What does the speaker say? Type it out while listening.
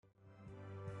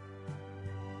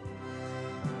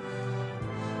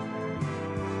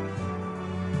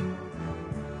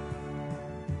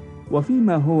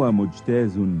وفيما هو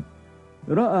مجتاز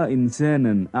رأى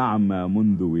إنسانا أعمى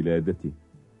منذ ولادته،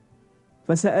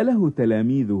 فسأله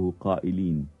تلاميذه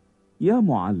قائلين: يا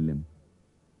معلم،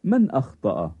 من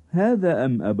أخطأ، هذا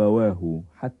أم أبواه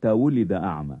حتى ولد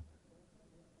أعمى؟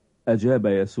 أجاب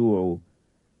يسوع: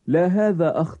 لا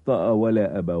هذا أخطأ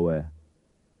ولا أبواه،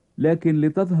 لكن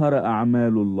لتظهر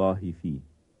أعمال الله فيه.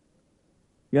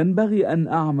 ينبغي أن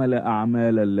أعمل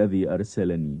أعمال الذي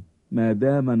أرسلني ما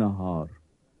دام نهار.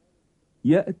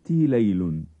 يأتي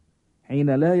ليل حين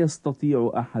لا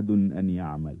يستطيع أحد أن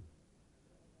يعمل.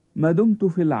 ما دمت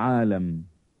في العالم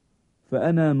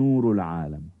فأنا نور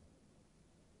العالم.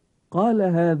 قال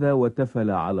هذا وتفل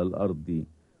على الأرض،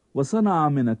 وصنع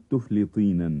من التفل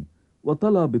طينا،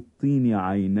 وطلى بالطين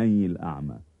عيني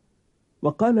الأعمى،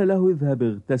 وقال له: اذهب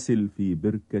اغتسل في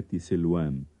بركة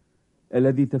سلوام،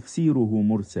 الذي تفسيره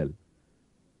مرسل.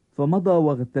 فمضى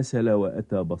واغتسل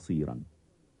وأتى بصيرا.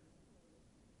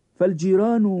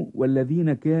 فالجيران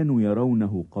والذين كانوا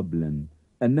يرونه قبلا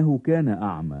أنه كان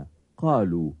أعمى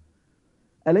قالوا: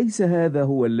 أليس هذا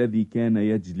هو الذي كان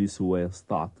يجلس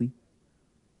ويستعطي؟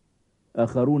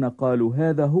 آخرون قالوا: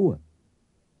 هذا هو،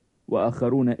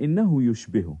 وآخرون: إنه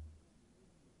يشبهه.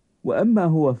 وأما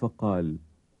هو فقال: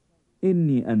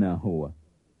 إني أنا هو.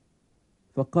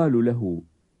 فقالوا له: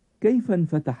 كيف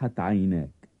انفتحت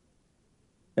عيناك؟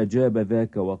 أجاب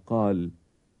ذاك وقال: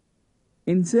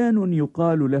 إنسان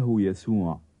يقال له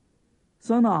يسوع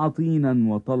صنع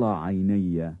طينا وطلع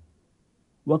عيني،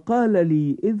 وقال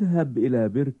لي: اذهب إلى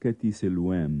بركة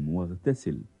سلوام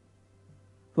واغتسل.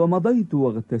 فمضيت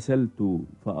واغتسلت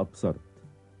فأبصرت.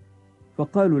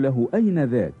 فقالوا له: أين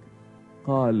ذاك؟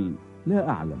 قال: لا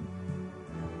أعلم.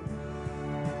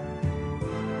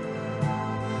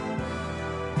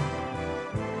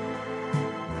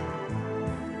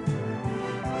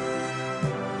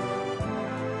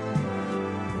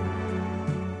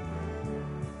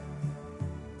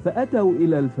 فأتوا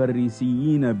إلى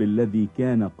الفريسيين بالذي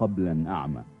كان قبلا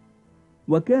أعمى.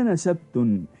 وكان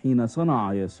سبت حين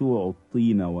صنع يسوع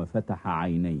الطين وفتح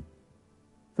عينيه.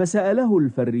 فسأله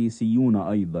الفريسيون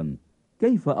أيضا: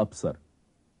 كيف أبصر؟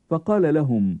 فقال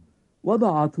لهم: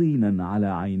 وضع طينا على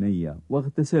عيني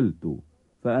واغتسلت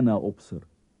فأنا أبصر.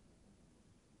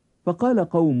 فقال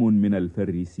قوم من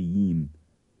الفريسيين: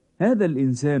 هذا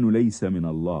الإنسان ليس من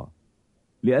الله،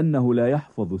 لأنه لا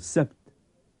يحفظ السبت.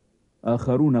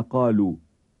 آخرون قالوا: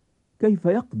 كيف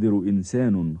يقدر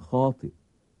إنسان خاطئ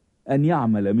أن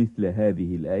يعمل مثل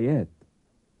هذه الآيات؟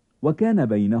 وكان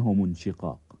بينهم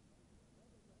انشقاق.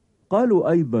 قالوا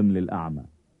أيضا للأعمى: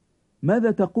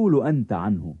 ماذا تقول أنت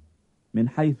عنه من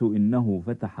حيث إنه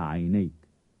فتح عينيك؟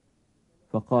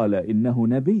 فقال: إنه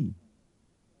نبي.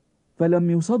 فلم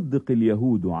يصدق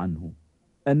اليهود عنه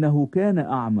أنه كان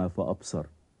أعمى فأبصر،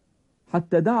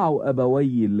 حتى دعوا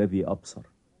أبوي الذي أبصر،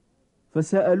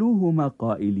 فسألوهما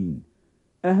قائلين: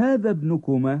 أهذا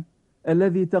ابنكما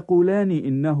الذي تقولان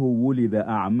إنه ولد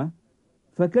أعمى؟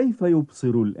 فكيف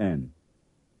يبصر الآن؟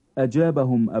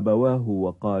 أجابهم أبواه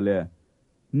وقالا: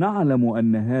 نعلم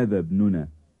أن هذا ابننا،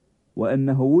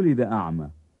 وأنه ولد أعمى،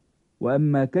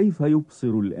 وأما كيف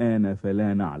يبصر الآن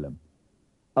فلا نعلم،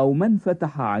 أو من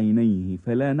فتح عينيه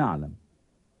فلا نعلم.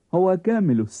 هو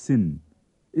كامل السن،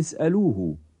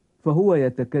 اسألوه فهو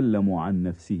يتكلم عن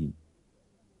نفسه.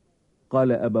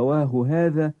 قال أبواه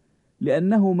هذا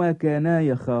لأنهما كانا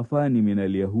يخافان من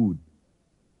اليهود،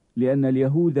 لأن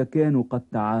اليهود كانوا قد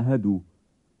تعاهدوا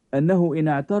أنه إن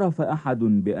اعترف أحد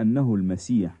بأنه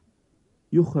المسيح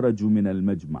يخرج من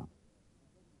المجمع.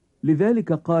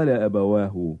 لذلك قال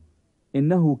أبواه: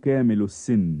 إنه كامل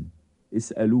السن،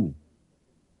 اسألوه.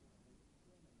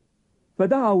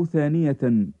 فدعوا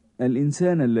ثانية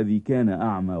الإنسان الذي كان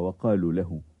أعمى وقالوا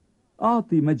له: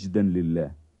 أعطي مجدا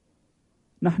لله،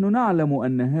 نحن نعلم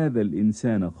أن هذا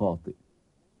الإنسان خاطئ.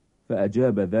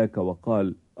 فأجاب ذاك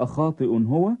وقال: أخاطئ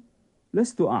هو؟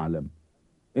 لست أعلم،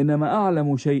 إنما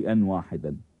أعلم شيئا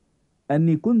واحدا،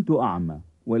 أني كنت أعمى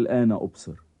والآن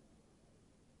أبصر.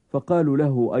 فقالوا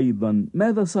له أيضا: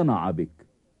 ماذا صنع بك؟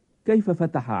 كيف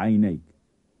فتح عينيك؟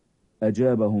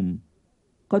 أجابهم: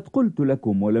 قد قلت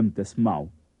لكم ولم تسمعوا،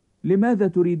 لماذا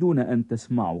تريدون أن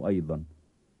تسمعوا أيضا؟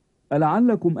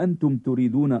 ألعلكم أنتم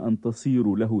تريدون أن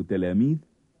تصيروا له تلاميذ؟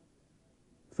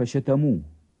 فشتموه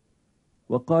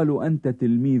وقالوا: أنت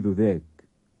تلميذ ذاك،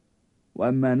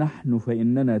 وأما نحن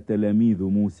فإننا تلاميذ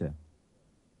موسى.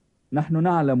 نحن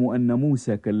نعلم أن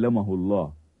موسى كلمه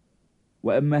الله،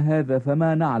 وأما هذا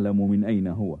فما نعلم من أين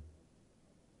هو.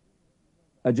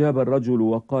 أجاب الرجل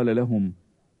وقال لهم: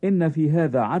 إن في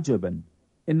هذا عجبا،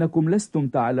 إنكم لستم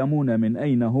تعلمون من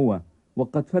أين هو،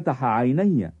 وقد فتح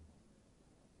عيني.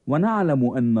 ونعلم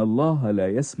أن الله لا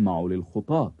يسمع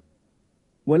للخطاة،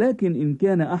 ولكن إن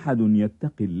كان أحد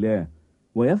يتقي الله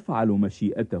ويفعل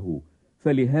مشيئته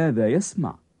فلهذا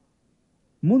يسمع.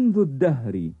 منذ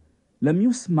الدهر لم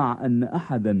يسمع أن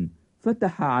أحدا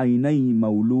فتح عيني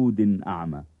مولود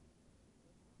أعمى.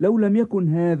 لو لم يكن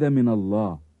هذا من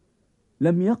الله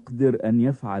لم يقدر أن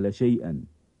يفعل شيئا.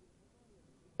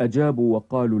 أجابوا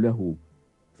وقالوا له: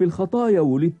 في الخطايا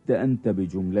ولدت أنت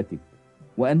بجملتك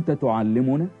وأنت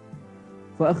تعلمنا؟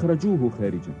 فأخرجوه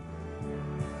خارجا.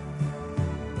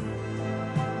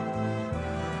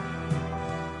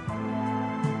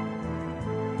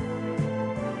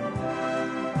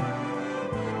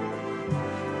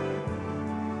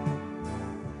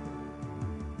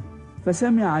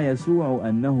 فسمع يسوع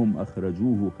أنهم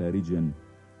أخرجوه خارجا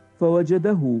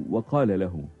فوجده وقال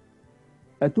له: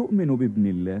 أتؤمن بابن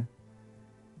الله؟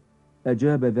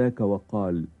 أجاب ذاك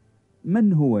وقال: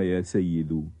 من هو يا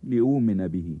سيد لأؤمن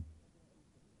به؟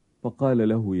 فقال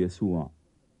له يسوع: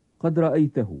 قد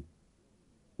رأيته،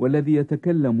 والذي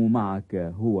يتكلم معك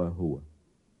هو.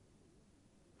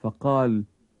 فقال: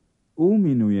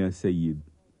 أؤمن يا سيد،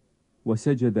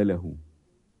 وسجد له.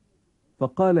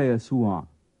 فقال يسوع: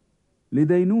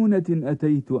 لدينونة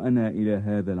أتيت أنا إلى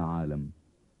هذا العالم،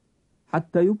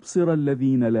 حتى يبصر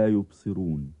الذين لا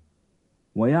يبصرون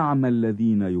ويعمى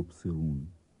الذين يبصرون.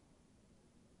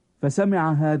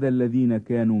 فسمع هذا الذين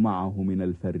كانوا معه من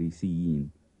الفريسيين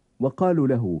وقالوا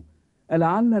له: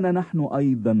 ألعلنا نحن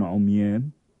أيضا عميان؟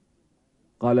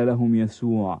 قال لهم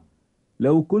يسوع: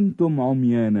 لو كنتم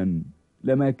عميانا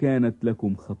لما كانت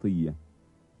لكم خطية،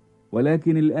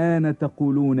 ولكن الآن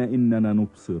تقولون إننا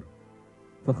نبصر،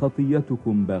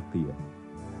 فخطيتكم باقية.